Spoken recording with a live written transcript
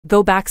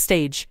Go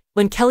backstage.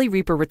 When Kelly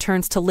Ripa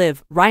returns to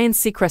live, Ryan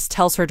Seacrest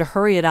tells her to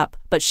hurry it up,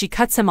 but she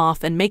cuts him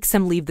off and makes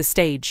him leave the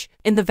stage.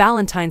 In the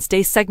Valentine's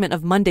Day segment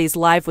of Monday's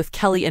Live with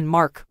Kelly and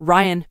Mark,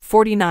 Ryan,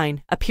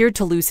 49, appeared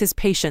to lose his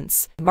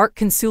patience. Mark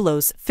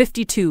Consuelos,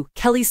 52,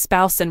 Kelly's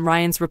spouse and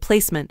Ryan's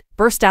replacement,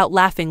 burst out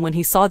laughing when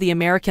he saw the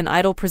American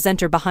Idol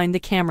presenter behind the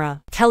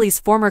camera. Kelly's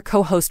former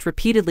co-host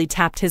repeatedly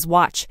tapped his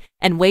watch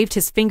and waved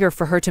his finger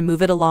for her to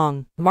move it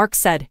along. Mark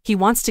said he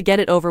wants to get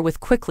it over with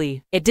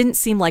quickly. It didn't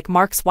seem like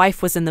Mark's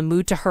wife was in the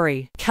mood to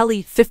hurry.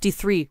 Kelly,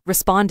 53,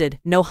 responded,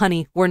 "No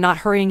honey, we're not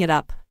hurrying it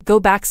up. Go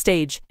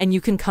backstage, and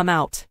you can come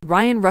out."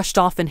 Ryan rushed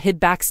off and hid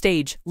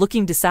backstage,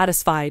 looking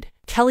dissatisfied.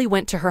 Kelly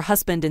went to her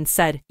husband and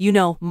said, "You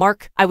know,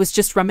 Mark, I was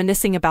just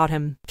reminiscing about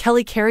him."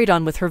 Kelly carried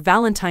on with her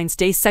Valentine's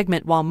Day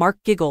segment while Mark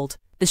giggled.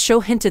 The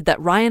show hinted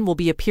that Ryan will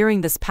be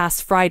appearing this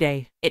past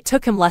Friday. It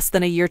took him less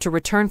than a year to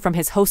return from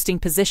his hosting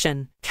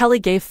position. Kelly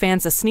gave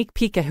fans a sneak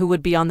peek at who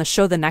would be on the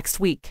show the next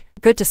week.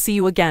 "Good to see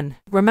you again.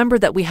 Remember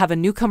that we have a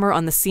newcomer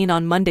on the scene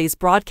on Monday's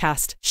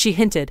broadcast," she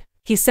hinted.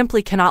 "He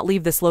simply cannot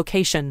leave this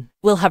location.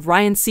 We'll have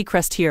Ryan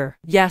Seacrest here."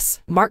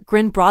 "Yes." Mark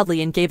grinned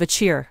broadly and gave a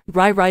cheer.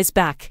 Rise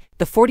back.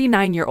 The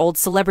 49-year-old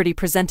celebrity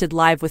presented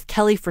Live with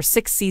Kelly for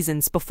 6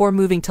 seasons before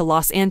moving to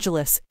Los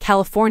Angeles,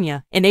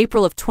 California, in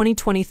April of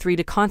 2023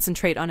 to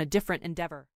concentrate on a different endeavor.